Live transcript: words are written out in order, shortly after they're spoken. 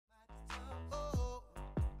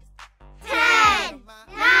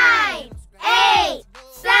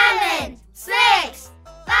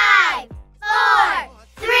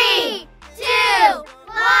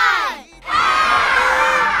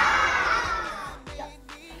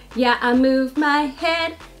Yeah, I move my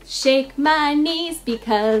head, shake my knees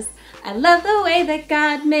because I love the way that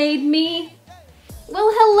God made me. Well,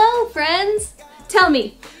 hello, friends. Tell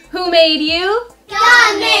me, who made you?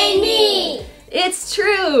 God made me! It's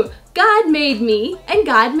true. God made me and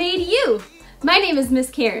God made you. My name is Miss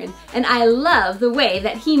Karen and I love the way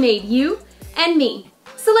that He made you and me.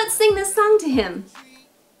 So let's sing this song to Him.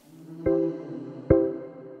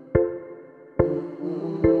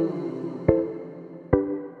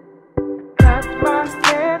 Tap my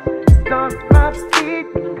hands, stomp my feet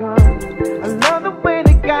because I love the way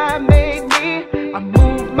that God made me. I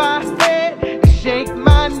move my head and shake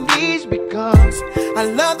my knees because I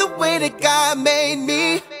love the way that God made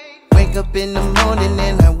me. Wake up in the morning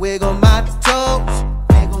and I wiggle my toes,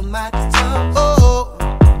 oh.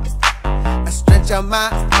 I stretch out my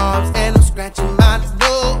arms and I'm scratching my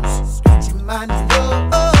nose,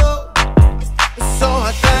 oh. So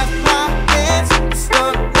I clap my hands,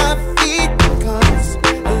 stomp my feet because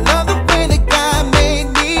I love the way that God made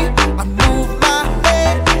me. I move my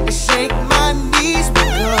head and shake my knees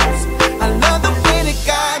because I love the way that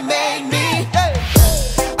God made me.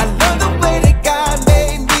 I love the way that God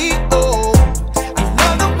made me. Oh, I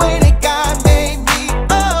love the way that God made me.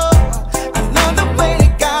 Oh, I love the way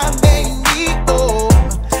that God made me. Oh,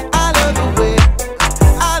 I love the way.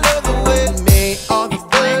 I love the way He made all the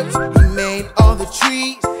birds. He made all the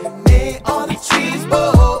trees. He made all the trees.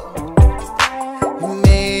 Oh, He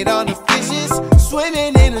made all the fishes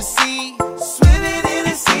swimming in the sea. Swimming in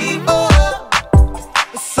the sea. Oh,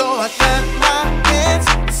 so I clap my hands,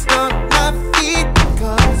 stomp my feet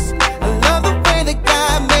because I love the way that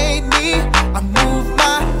God made me. I move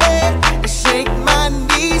my head and shake my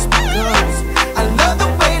knees because I love the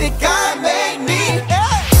way that God made me.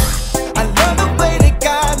 I love the way that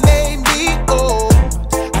God made me. Oh,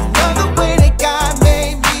 I love the way that God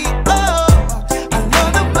made me. Oh, I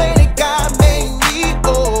love the way that God made me.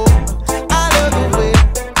 Oh, I love the way.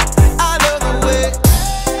 I love the way.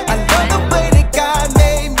 I love the way that God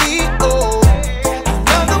made me. Oh, I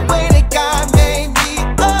love the way that God made me.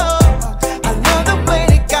 Oh, I love the way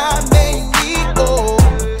that God made me. Oh,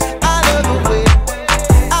 I love the way.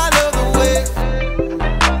 I love the way.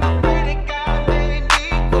 I love the way that God made me.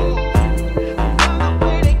 Oh, I love the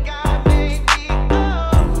way that God made me.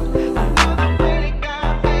 Oh, I love the way that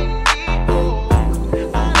God made me. Oh,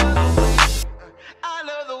 I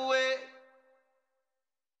love the way.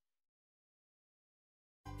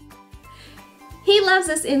 He loves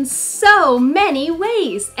us in so many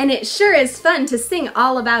ways, and it sure is fun to sing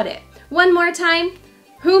all about it. One more time,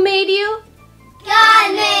 who made you?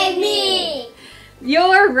 God made me!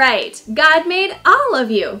 You're right. God made all of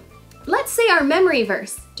you. Let's say our memory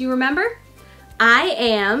verse. Do you remember? I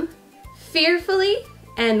am fearfully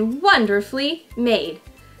and wonderfully made.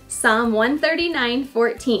 Psalm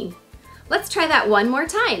 139:14. Let's try that one more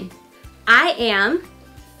time. I am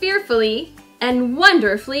fearfully and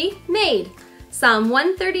wonderfully made. Psalm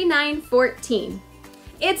 139:14.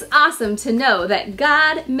 It's awesome to know that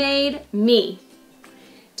God made me.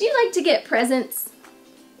 Do you like to get presents?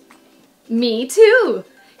 Me too.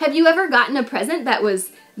 Have you ever gotten a present that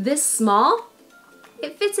was this small?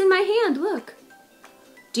 It fits in my hand, look.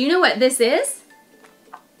 Do you know what this is?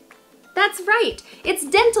 That's right, it's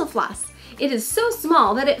dental floss. It is so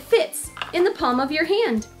small that it fits in the palm of your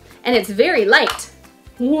hand, and it's very light.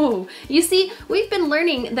 Whoa, you see, we've been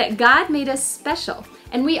learning that God made us special,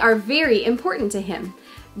 and we are very important to Him.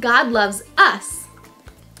 God loves us.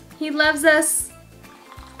 He loves us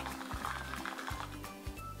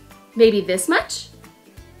maybe this much?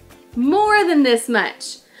 More than this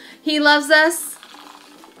much. He loves us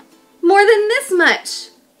more than this much.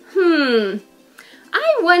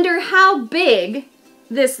 I wonder how big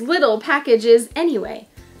this little package is anyway.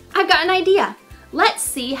 I've got an idea. Let's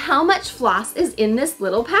see how much floss is in this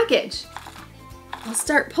little package. I'll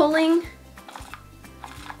start pulling.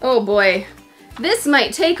 Oh boy, this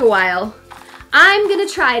might take a while. I'm gonna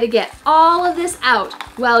try to get all of this out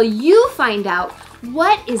while you find out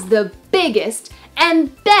what is the biggest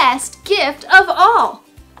and best gift of all,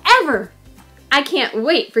 ever. I can't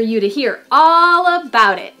wait for you to hear all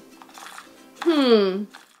about it. Who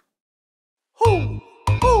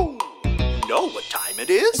know what time it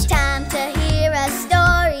is? Time to hear a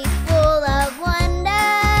story full of wonder.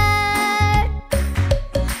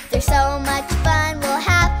 There's so much fun we'll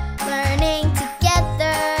have learning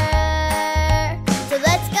together. So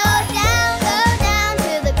let's go down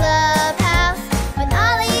to the clubhouse with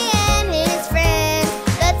Ollie and his friends.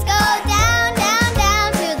 Let's go down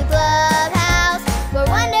to the clubhouse where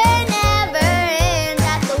wonder never ends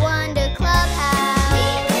at the Wonder Clubhouse.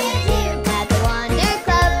 At the Wonder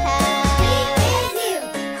Clubhouse.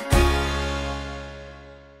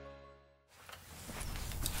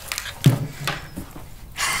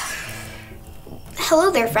 Hello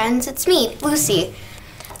there, friends. It's me, Lucy.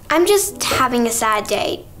 I'm just having a sad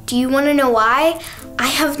day. Do you want to know why? I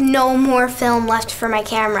have no more film left for my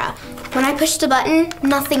camera. When I push the button,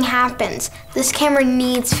 nothing happens. This camera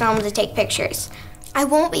needs film to take pictures. I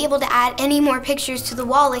won't be able to add any more pictures to the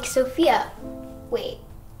wall like Sophia. Wait,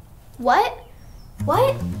 what?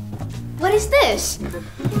 What? What is this?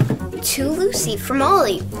 To Lucy from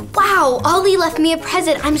Ollie. Wow, Ollie left me a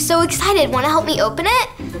present. I'm so excited. Want to help me open it?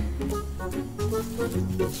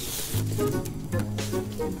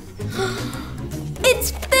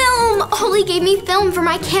 It's film! Ollie gave me film for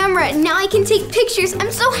my camera. Now I can take pictures.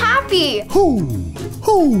 I'm so happy. Who?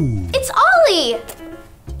 It's Ollie!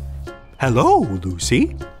 Hello,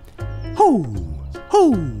 Lucy. Who?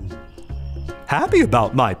 Happy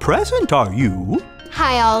about my present, are you?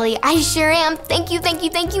 Hi, Ollie. I sure am. Thank you,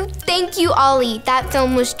 Ollie. That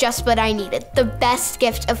film was just what I needed. The best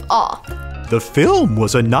gift of all. The film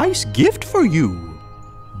was a nice gift for you.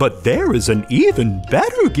 But there is an even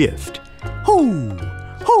better gift.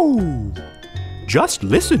 Ho! Just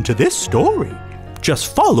listen to this story.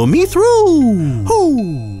 Just follow me through. Ho!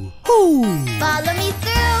 Follow me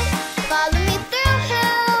through.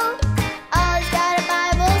 Ollie's got a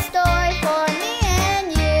Bible story for me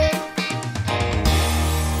and you.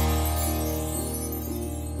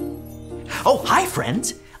 Oh, hi,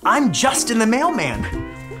 friends. I'm Justin the mailman.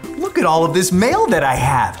 Look at all of this mail that I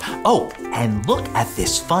have. Oh, and look at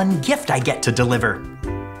this fun gift I get to deliver.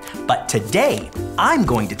 But today, I'm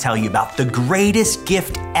going to tell you about the greatest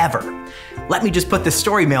gift ever. Let me just put the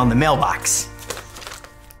story mail in the mailbox.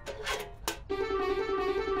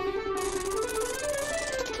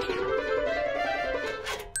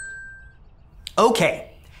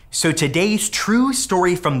 Okay, so today's true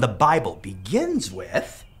story from the Bible begins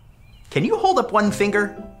with, can you hold up one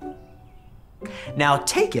finger? Now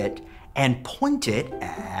take it and point it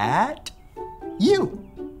at you.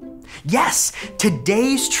 Yes,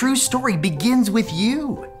 today's true story begins with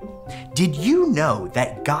you. Did you know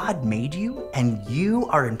that God made you and you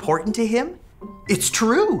are important to Him? It's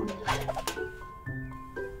true.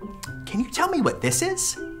 Can you tell me what this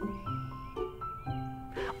is?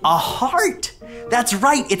 A heart. That's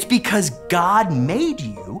right, it's because God made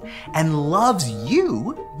you and loves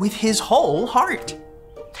you with His whole heart.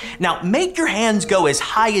 Now make your hands go as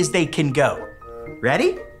high as they can go.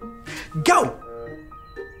 Ready? Go!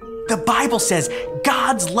 The Bible says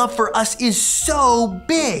God's love for us is so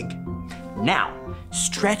big. Now,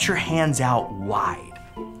 stretch your hands out wide.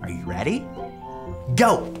 Are you ready?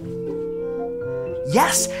 Go!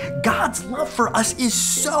 Yes, God's love for us is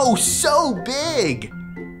so big.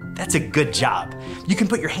 That's a good job. You can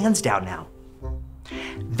put your hands down now.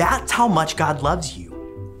 That's how much God loves you.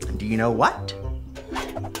 And do you know what?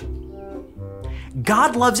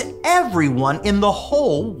 God loves everyone in the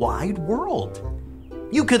whole wide world.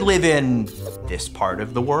 You could live in this part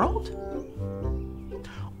of the world,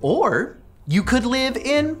 or you could live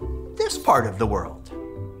in this part of the world,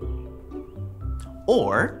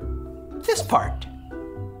 or this part.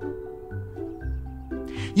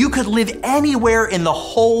 You could live anywhere in the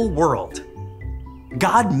whole world.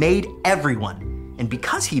 God made everyone, and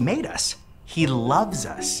because He made us, He loves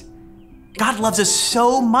us. God loves us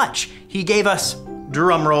so much, He gave us,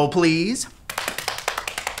 drum roll please,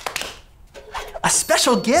 a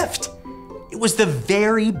special gift. It was the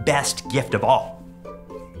very best gift of all.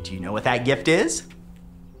 Do you know what that gift is?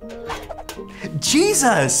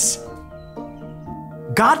 Jesus!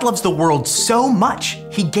 God loves the world so much,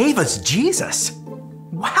 He gave us Jesus.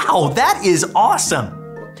 Wow, that is awesome.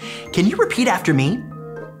 Can you repeat after me?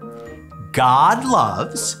 God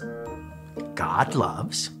loves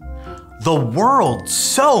the world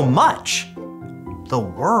so much,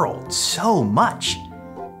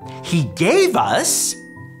 He gave us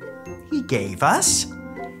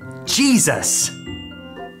Jesus.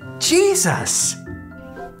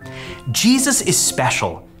 Jesus is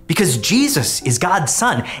special because Jesus is God's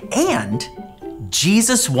Son, and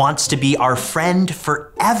Jesus wants to be our friend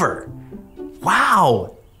forever.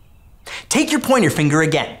 Wow. Take your pointer finger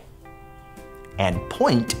again and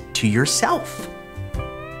point to yourself.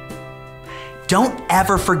 Don't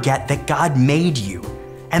ever forget that God made you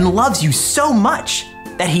and loves you so much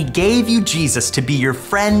that He gave you Jesus to be your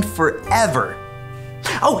friend forever.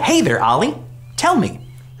 Oh, hey there, Ollie. Tell me,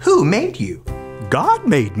 who made you? God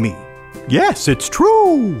made me. Yes, it's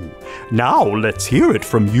true. Now let's hear it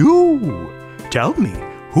from you. Tell me,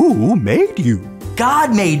 who made you?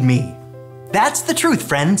 God made me. That's the truth,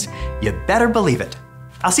 friends. You better believe it.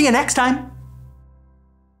 I'll see you next time.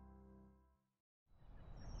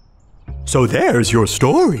 So there's your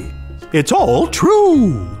story. It's all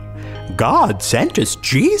true. God sent us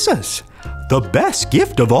Jesus, the best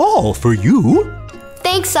gift of all for you.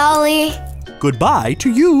 Thanks, Ollie. Goodbye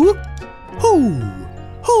to you. Hoo,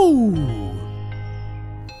 hoo.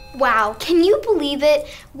 Wow, can you believe it?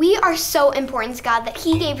 We are so important to God that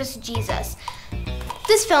He gave us Jesus.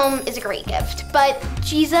 This film is a great gift, but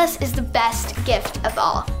Jesus is the best gift of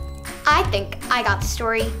all. I think I got the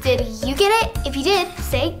story. Did you get it? If you did,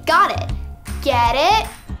 say got it. Get it?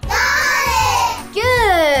 Got it!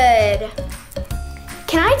 Good.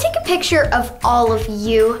 Can I take a picture of all of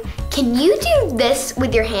you? Can you do this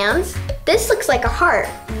with your hands? This looks like a heart,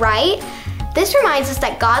 right? This reminds us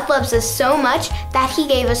that God loves us so much that He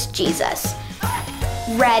gave us Jesus.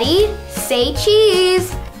 Ready? Say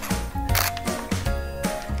cheese.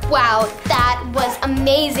 Wow, that was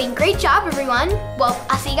amazing. Great job, everyone. Well,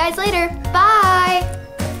 I'll see you guys later. Bye.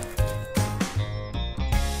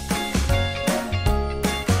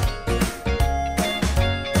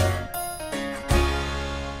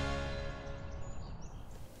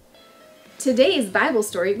 Today's Bible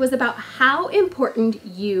story was about how important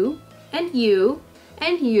you and you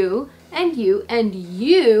and you and you and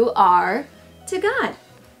you are to God.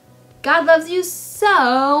 God loves you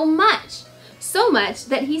so much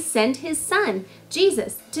that He sent His Son,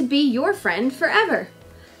 Jesus, to be your friend forever.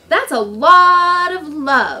 That's a lot of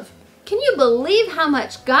love. Can you believe how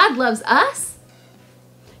much God loves us?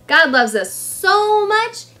 God loves us so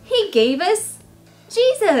much, He gave us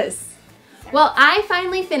Jesus. Well, I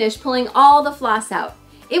finally finished pulling all the floss out.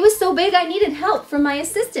 It was so big I needed help from my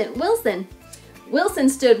assistant, Wilson. Wilson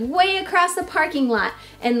stood way across the parking lot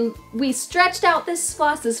and we stretched out this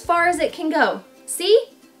floss as far as it can go. See?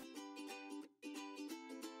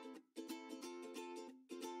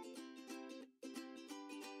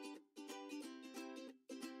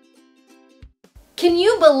 Can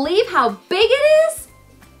you believe how big it is?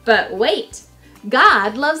 But wait,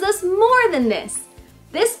 God loves us more than this.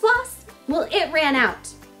 This floss, well, it ran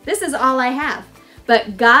out. This is all I have.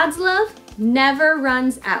 But God's love never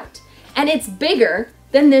runs out. And it's bigger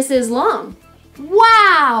than this is long.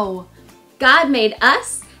 Wow! God made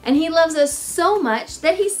us, and He loves us so much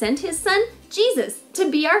that He sent His Son, Jesus, to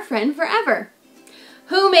be our friend forever.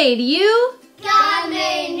 Who made you? God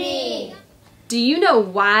made me. Do you know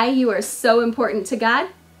why you are so important to God?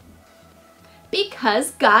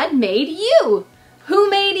 Because God made you. Who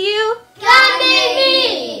made you? God made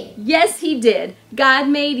me. Yes, He did. God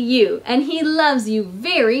made you, and He loves you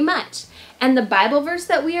very much. And the Bible verse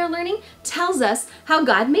that we are learning tells us how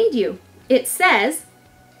God made you. It says,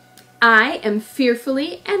 I am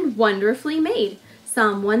fearfully and wonderfully made.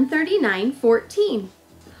 Psalm 139:14.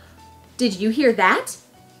 Did you hear that?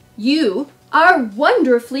 You are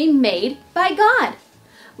wonderfully made by God.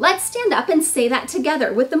 Let's stand up and say that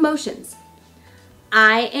together with the motions.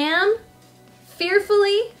 I am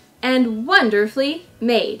fearfully and wonderfully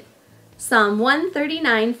made. Psalm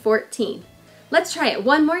 139:14. Let's try it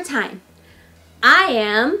one more time. I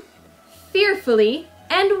am fearfully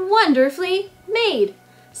and wonderfully made.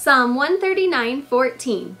 Psalm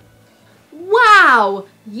 139:14. Wow!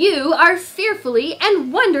 You are fearfully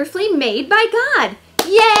and wonderfully made by God.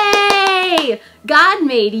 Yay! God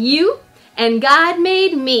made you and God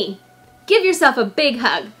made me. Give yourself a big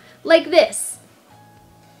hug, like this,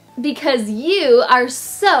 because you are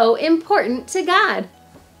so important to God.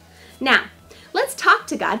 Now, let's talk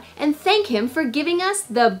to God and thank Him for giving us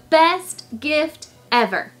the best gift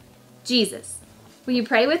ever, Jesus. Will you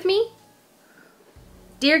pray with me?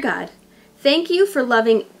 Dear God, thank you for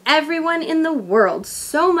loving everyone in the world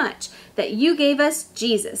so much that you gave us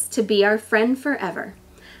Jesus to be our friend forever.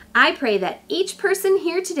 I pray that each person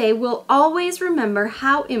here today will always remember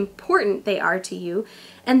how important they are to you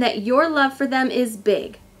and that your love for them is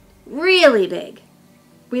big, really big.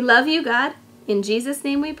 We love you, God. In Jesus'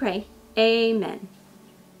 name we pray. Amen.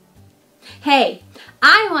 Hey,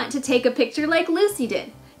 I want to take a picture like Lucy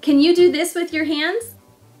did. Can you do this with your hands?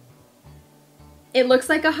 It looks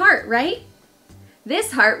like a heart, right?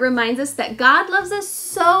 This heart reminds us that God loves us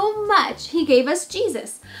so much, He gave us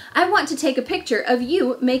Jesus. I want to take a picture of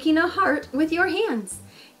you making a heart with your hands.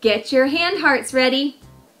 Get your hand hearts ready.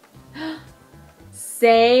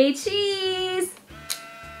 Say cheese.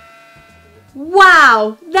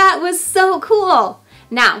 Wow, that was so cool.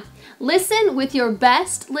 Now, listen with your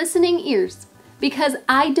best listening ears, because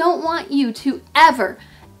I don't want you to ever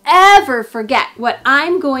forget what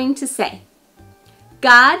I'm going to say.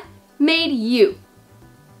 God made you.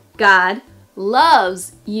 God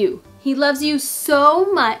loves you. He loves you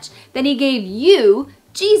so much that He gave you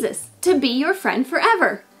Jesus to be your friend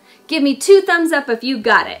forever. Give me 2 thumbs up if you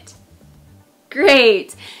got it.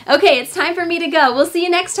 Great. Okay, it's time for me to go. We'll see you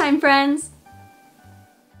next time, friends.